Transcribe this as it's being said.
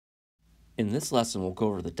In this lesson, we'll go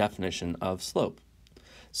over the definition of slope.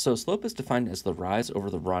 So slope is defined as the rise over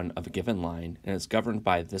the run of a given line and is governed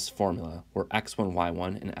by this formula where x1,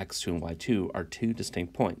 y1 and x2 and y2 are two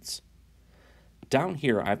distinct points. Down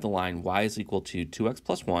here, I have the line y is equal to 2x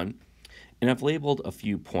plus 1, and I've labeled a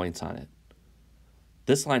few points on it.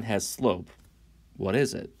 This line has slope. What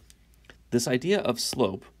is it? This idea of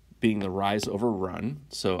slope being the rise over run,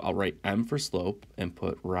 so I'll write m for slope and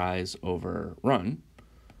put rise over run.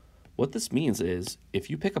 What this means is if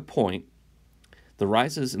you pick a point, the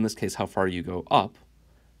rise is, in this case, how far you go up,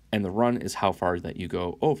 and the run is how far that you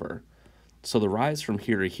go over. So the rise from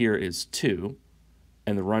here to here is 2,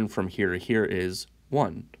 and the run from here to here is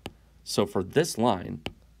 1. So for this line,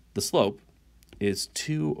 the slope is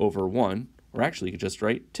 2 over 1, or actually you could just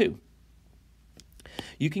write 2.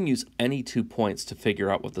 You can use any 2 points to figure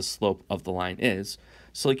out what the slope of the line is.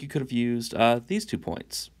 So like you could have used these 2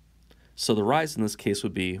 points. So the rise in this case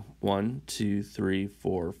would be 1, 2, 3,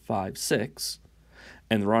 4, 5, 6,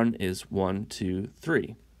 and the run is 1, 2,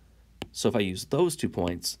 3. So if I use those 2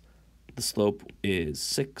 points, the slope is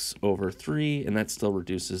 6 over 3, and that still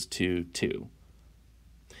reduces to 2.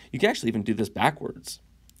 You can actually even do this backwards.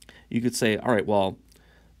 You could say, all right, well,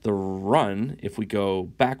 the run, if we go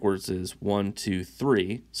backwards, is 1, 2,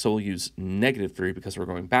 3. So we'll use negative 3 because we're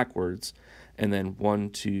going backwards. And then 1,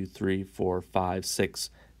 2, 3, 4, 5, 6,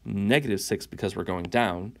 negative 6 because we're going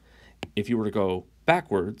down. If you were to go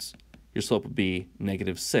backwards, your slope would be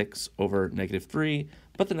negative 6 over negative 3.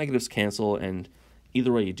 But the negatives cancel, and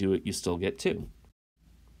either way you do it, you still get 2.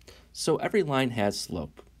 So every line has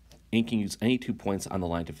slope, and you can use any 2 points on the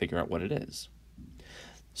line to figure out what it is.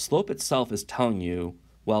 Slope itself is telling you,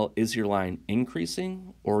 well, is your line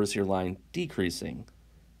increasing or is your line decreasing?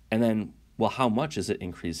 And then, well, how much is it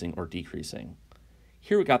increasing or decreasing?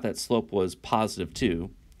 Here we got that slope was positive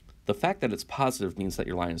 2. The fact that it's positive means that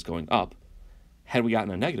your line is going up. Had we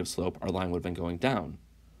gotten a negative slope, our line would have been going down.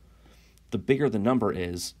 The bigger the number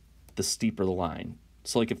is, the steeper the line.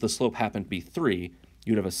 So like if the slope happened to be 3,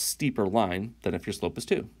 you'd have a steeper line than if your slope is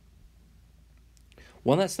 2.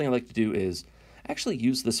 One last thing I like to do is actually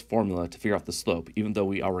use this formula to figure out the slope, even though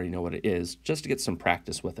we already know what it is, just to get some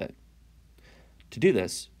practice with it. To do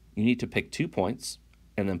this, you need to pick 2 points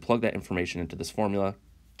and then plug that information into this formula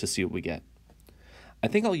to see what we get. I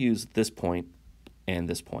think I'll use this point and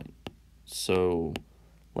this point. So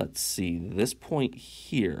let's see, this point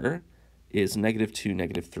here is negative 2,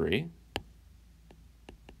 negative 3.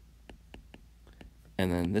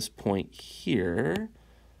 And then this point here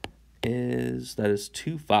is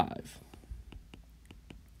 2, 5.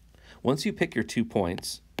 Once you pick your 2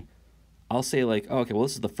 points, I'll say like, oh, okay, well,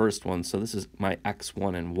 this is the first one, so this is my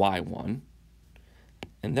x1 and y1.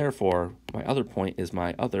 And therefore, my other point is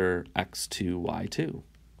my other x2, y2.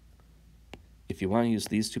 If you want to use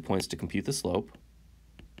these 2 points to compute the slope,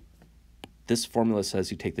 this formula says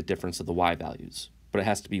you take the difference of the y values, but it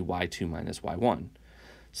has to be y2 minus y1.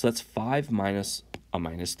 So that's 5 minus a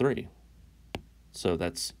minus 3. So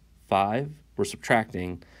that's 5, we're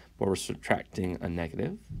subtracting, but we're subtracting a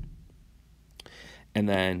negative. And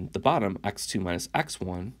then the bottom, x2 minus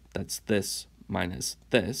x1, that's this minus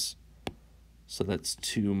this. So that's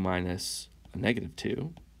 2 minus a negative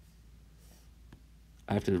 2.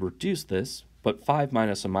 I have to reduce this, but 5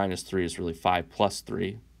 minus a minus 3 is really 5 plus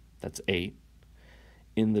 3. That's 8.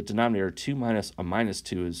 In the denominator, 2 minus a minus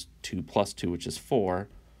 2 is 2 plus 2, which is 4.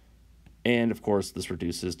 And of course, this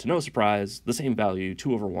reduces to no surprise, the same value,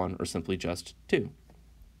 2 over 1, or simply just 2.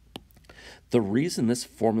 The reason this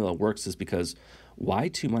formula works is because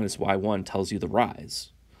y2 minus y1 tells you the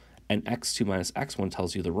rise, and x2 minus x1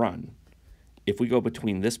 tells you the run. If we go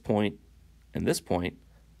between this point and this point,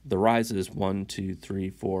 the rise is 1, 2, 3,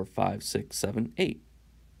 4, 5, 6, 7, 8.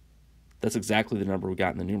 That's exactly the number we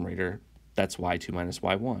got in the numerator. That's y2 minus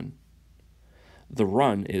y1. The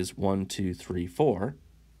run is 1, 2, 3, 4.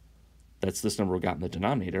 That's this number we got in the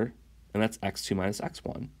denominator, and that's x2 minus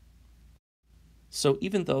x1. So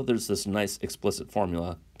even though there's this nice explicit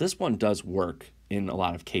formula, this one does work in a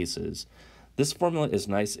lot of cases. This formula is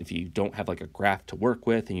nice if you don't have like a graph to work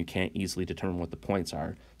with and you can't easily determine what the points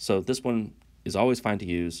are. So this one is always fine to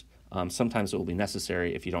use. Sometimes it will be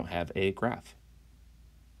necessary if you don't have a graph.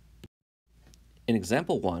 In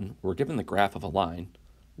example 1, we're given the graph of a line.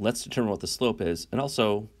 Let's determine what the slope is, and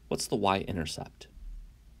also what's the y-intercept.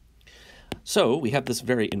 So we have this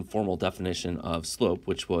very informal definition of slope,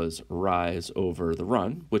 which was rise over the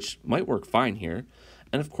run, which might work fine here.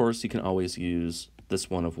 And of course, you can always use this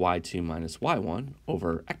one of y2 minus y1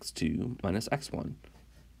 over x2 minus x1.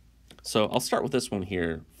 So I'll start with this one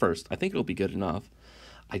here first. I think it'll be good enough.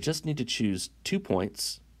 I just need to choose 2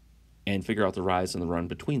 points and figure out the rise and the run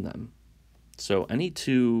between them. So any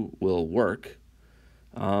two will work.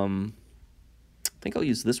 I think I'll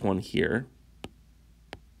use this one here.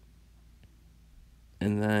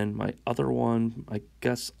 And then my other one, I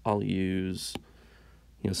guess I'll use,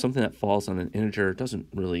 something that falls on an integer. It doesn't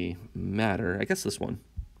really matter. I guess this one.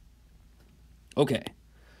 Okay,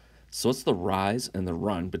 so what's the rise and the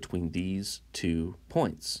run between these 2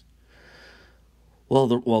 points? Well,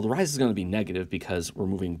 the rise is going to be negative because we're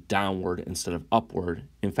moving downward instead of upward.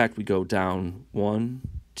 In fact, we go down 1,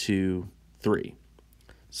 2, 3.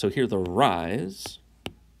 So here the rise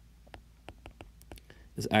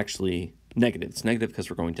is actually negative. It's negative because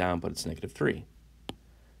we're going down, but it's -3.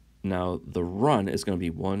 Now the run is going to be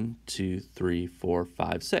 1, 2, 3, 4,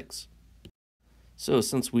 5, 6. So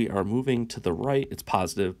since we are moving to the right, it's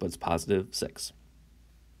positive, but it's +6.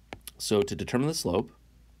 So to determine the slope,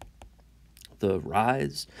 the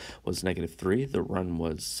rise was -3, the run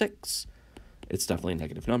was 6. It's definitely a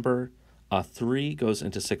negative number. 3 goes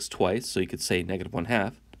into 6 twice, so you could say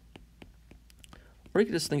 -1/2. Or you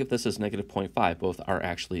could just think of this as -0.5. Both are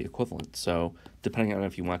actually equivalent. So depending on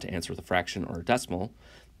if you want to answer with a fraction or a decimal,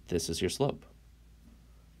 this is your slope.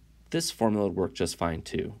 This formula would work just fine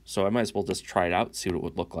too. So I might as well just try it out, see what it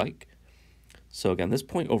would look like. So again, this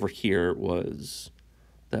point over here was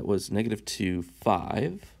 -2,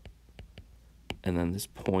 5. And then this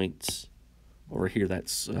point over here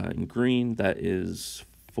that's in green, that is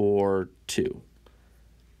 4, 2.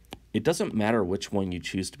 It doesn't matter which one you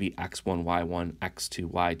choose to be x1, y1, x2,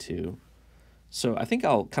 y2. So I think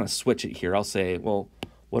I'll kind of switch it here. I'll say, well,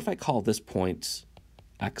 what if I call this point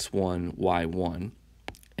x1, y1,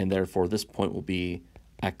 and therefore this point will be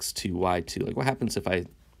x2, y2. Like what happens if I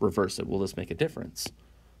reverse it? Will this make a difference?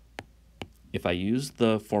 If I use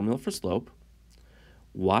the formula for slope,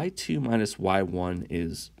 y2 minus y1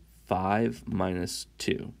 is 5 minus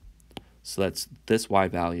 2. So that's this y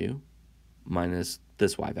value minus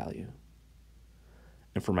this y value.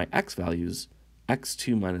 And for my x values,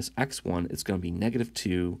 x2 minus x1 is going to be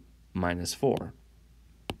 -2 minus 4.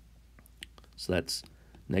 So that's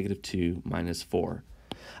 -2 minus 4.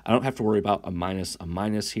 I don't have to worry about a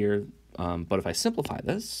minus here, but if I simplify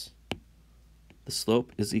this, the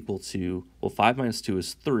slope is equal to, well, 5 minus 2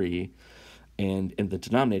 is 3, and in the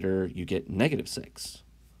denominator, you get -6.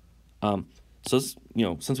 So,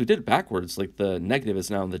 since we did it backwards, like the negative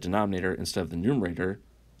is now in the denominator instead of the numerator,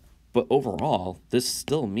 but overall, this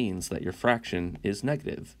still means that your fraction is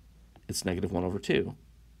negative. It's -1/2.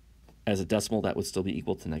 As a decimal, that would still be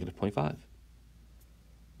equal to -0.5.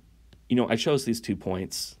 I chose these 2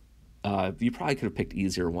 points. You probably could have picked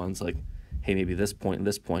easier ones, like, hey, maybe this point and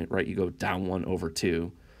this point, right? You go down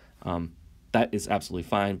 1/2. That is absolutely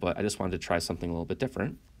fine, but I just wanted to try something a little bit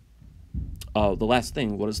different. The last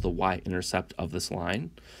thing, what is the y-intercept of this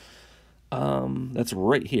line? That's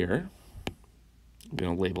right here. I'm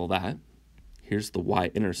going to label that. Here's the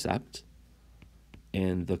y-intercept.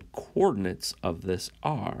 And the coordinates of this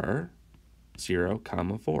are 0,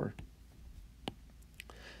 4.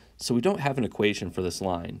 So we don't have an equation for this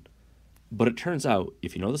line, but it turns out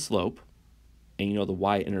if you know the slope and you know the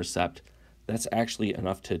y-intercept, that's actually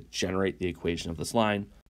enough to generate the equation of this line,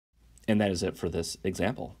 and that is it for this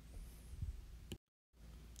example.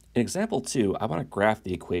 In example 2, I want to graph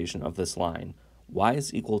the equation of this line. Y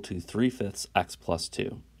is equal to 3/5 x plus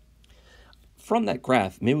 2. From that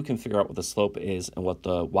graph, maybe we can figure out what the slope is and what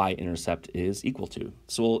the y-intercept is equal to.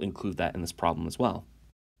 So we'll include that in this problem as well.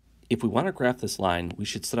 If we want to graph this line, we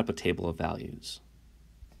should set up a table of values.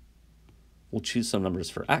 We'll choose some numbers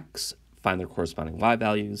for x, find their corresponding y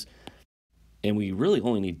values, and we really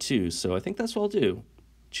only need 2, so I think that's what I'll do.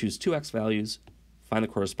 Choose 2 x values, find the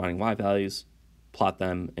corresponding y values, plot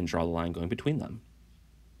them, and draw the line going between them.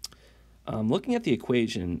 Looking at the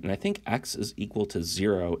equation, and I think x is equal to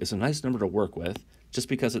 0 is a nice number to work with, just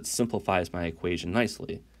because it simplifies my equation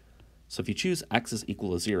nicely. So if you choose x is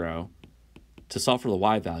equal to 0, to solve for the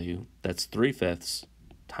y value, that's 3/5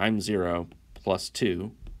 times 0 plus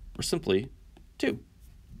 2, or simply 2.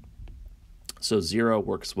 So 0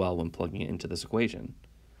 works well when plugging it into this equation.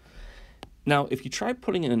 Now, if you try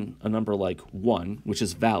putting in a number like 1, which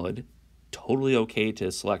is valid, totally okay to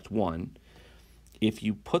select 1, if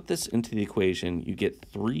you put this into the equation, you get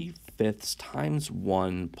 3/5 times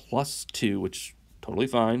 1 plus 2, which totally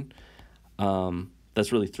fine.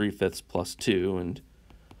 That's really 3/5 plus 2, and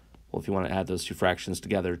well, if you want to add those two fractions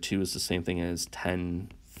together, 2 is the same thing as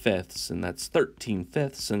 10/5, and that's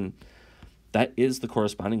 13/5, and that is the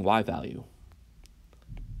corresponding y value.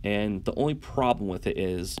 And the only problem with it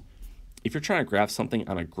is, if you're trying to graph something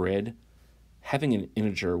on a grid, having an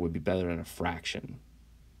integer would be better than a fraction.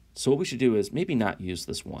 So what we should do is maybe not use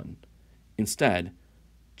this one. Instead,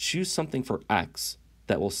 choose something for x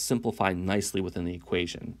that will simplify nicely within the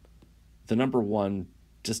equation. The number 1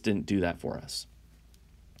 just didn't do that for us.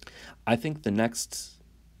 I think the next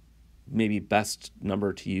maybe best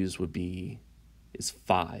number to use is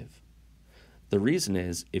 5. The reason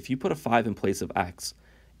is if you put a 5 in place of x,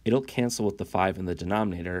 it'll cancel with the 5 in the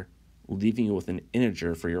denominator, leaving you with an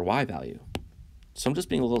integer for your y value. So I'm just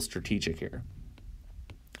being a little strategic here.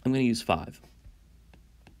 I'm going to use 5.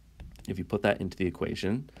 If you put that into the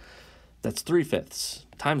equation, that's 3/5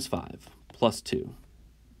 times 5 plus 2.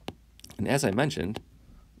 And as I mentioned,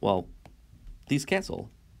 well, these cancel.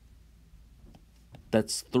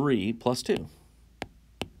 That's 3 plus 2.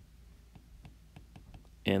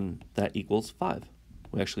 And that equals 5.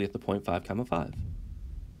 We actually get the point 5 comma 5.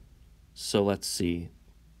 So let's see.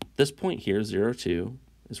 This point here, 0, 2,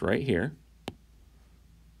 is right here.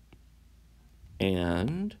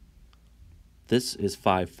 And this is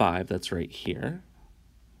 5, 5. That's right here.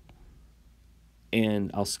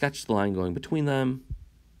 And I'll sketch the line going between them,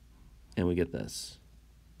 and we get this.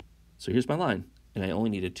 So here's my line, and I only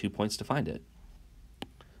needed 2 points to find it.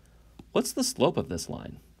 What's the slope of this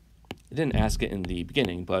line? I didn't ask it in the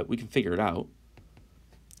beginning, but we can figure it out.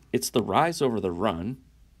 It's the rise over the run.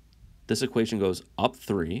 This equation goes up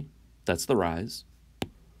 3. That's the rise.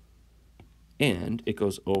 And it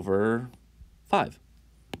goes over 5.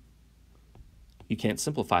 You can't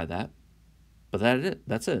simplify that, but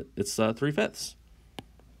that's it. It's 3/5.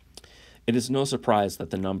 It is no surprise that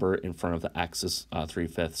the number in front of the x is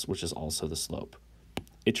 3/5, which is also the slope.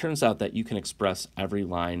 It turns out that you can express every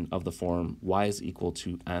line of the form y is equal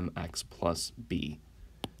to mx plus b,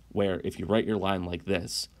 where if you write your line like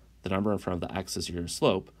this, the number in front of the x is your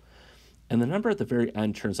slope, and the number at the very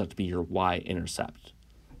end turns out to be your y-intercept.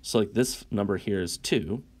 So like this number here is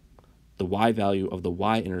 2, the y value of the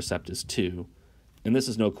y-intercept is 2, and this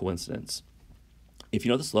is no coincidence. If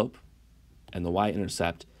you know the slope and the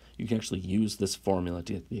y-intercept, you can actually use this formula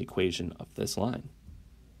to get the equation of this line.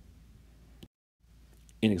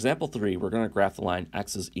 In example 3, we're going to graph the line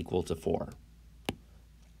x is equal to 4.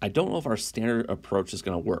 I don't know if our standard approach is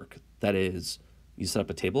going to work. That is, you set up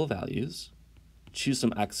a table of values, choose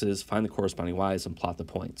some x's, find the corresponding y's, and plot the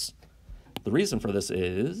points. The reason for this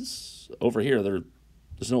is, over here,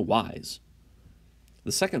 there's no y's.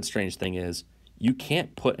 The second strange thing is, you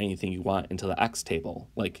can't put anything you want into the x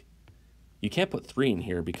table. Like, you can't put 3 in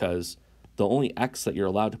here because the only x that you're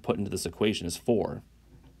allowed to put into this equation is 4.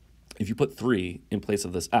 If you put 3 in place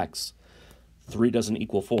of this x, 3 doesn't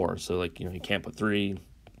equal 4. So like, you can't put 3,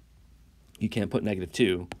 you can't put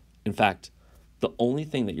 -2. In fact, the only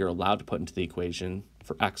thing that you're allowed to put into the equation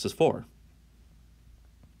for x is 4.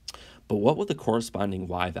 But what would the corresponding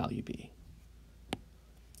y value be?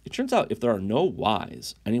 It turns out if there are no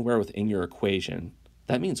y's anywhere within your equation,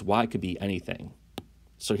 that means y could be anything.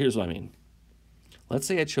 So here's what I mean. Let's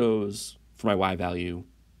say I chose for my y value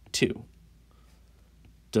 2.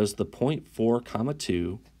 Does the point 4 comma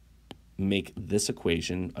 2 make this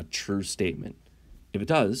equation a true statement? If it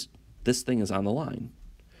does, this thing is on the line.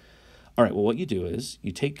 All right, well, what you do is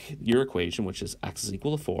you take your equation, which is x is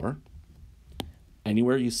equal to 4.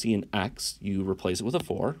 Anywhere you see an x, you replace it with a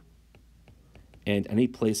 4. And any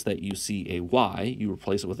place that you see a y, you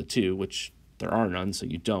replace it with a 2, which there are none, so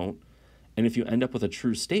you don't. And if you end up with a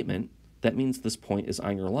true statement, that means this point is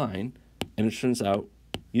on your line, and it turns out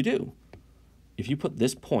you do. If you put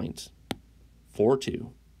this point, 4,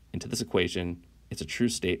 2, into this equation, it's a true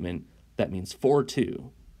statement. That means 4,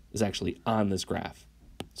 2 is actually on this graph.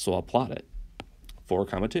 So I'll plot it, 4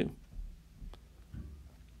 comma 2.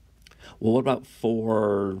 Well, what about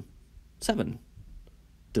 4, 7?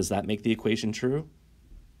 Does that make the equation true?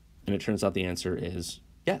 And it turns out the answer is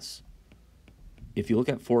yes. If you look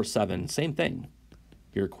at 4, 7, same thing.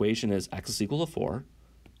 Your equation is x is equal to 4.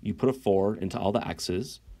 You put a 4 into all the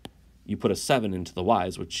x's. You put a 7 into the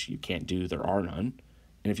y's, which you can't do, there are none.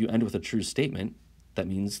 And if you end with a true statement, that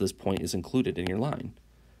means this point is included in your line.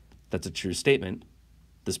 That's a true statement.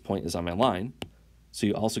 This point is on my line. So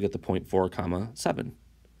you also get the point 4 comma 7.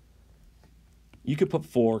 You could put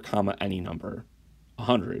 4 comma any number,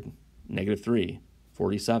 100, -3,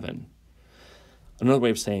 47. Another way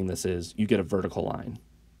of saying this is you get a vertical line.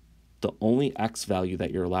 The only x value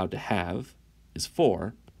that you're allowed to have is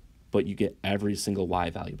 4, but you get every single y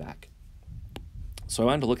value back. So I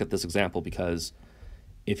wanted to look at this example because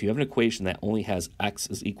if you have an equation that only has x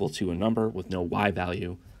is equal to a number with no y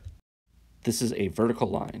value, this is a vertical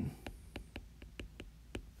line.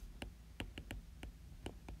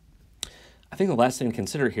 I think the last thing to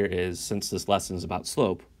consider here is, since this lesson is about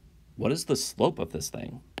slope, what is the slope of this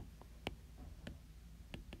thing?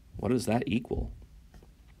 What does that equal?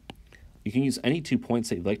 You can use any 2 points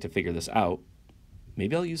that you'd like to figure this out.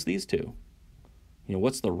 Maybe I'll use these two.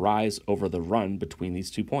 What's the rise over the run between these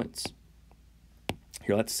 2 points?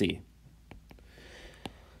 Here, let's see.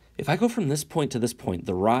 If I go from this point to this point,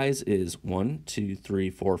 the rise is 1, 2, 3,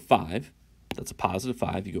 4, 5. That's a positive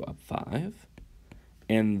 5. You go up 5.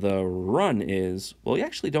 And the run is, well, you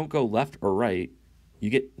actually don't go left or right.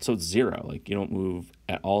 So it's 0. Like, you don't move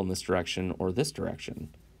at all in this direction or this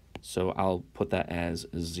direction. So I'll put that as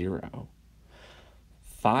 0.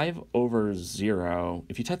 5 over 0,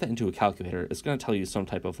 if you type that into a calculator, it's going to tell you some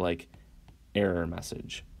type of like error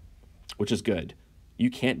message, which is good.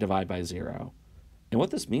 You can't divide by 0. And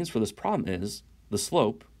what this means for this problem is the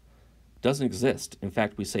slope doesn't exist. In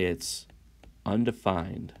fact, we say it's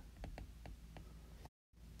undefined.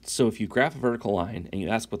 So if you graph a vertical line and you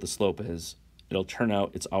ask what the slope is, it'll turn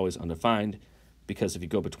out it's always undefined, because if you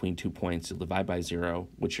go between 2 points, you'll divide by 0,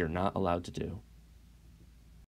 which you're not allowed to do.